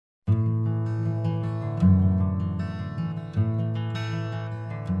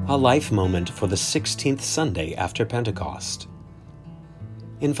A life moment for the 16th Sunday after Pentecost.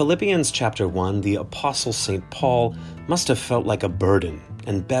 In Philippians chapter 1, the Apostle St. Paul must have felt like a burden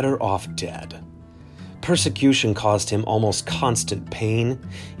and better off dead. Persecution caused him almost constant pain.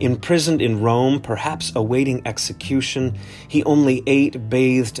 Imprisoned in Rome, perhaps awaiting execution, he only ate,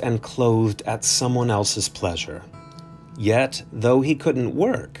 bathed, and clothed at someone else's pleasure. Yet, though he couldn't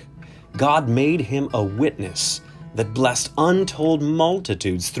work, God made him a witness that blessed untold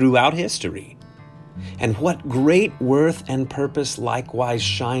multitudes throughout history. And what great worth and purpose likewise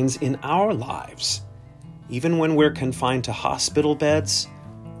shines in our lives, even when we're confined to hospital beds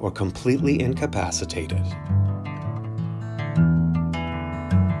or completely incapacitated.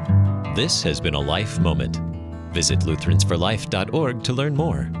 This has been a Life Moment. Visit lutheransforlife.org to learn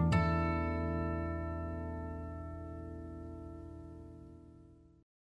more.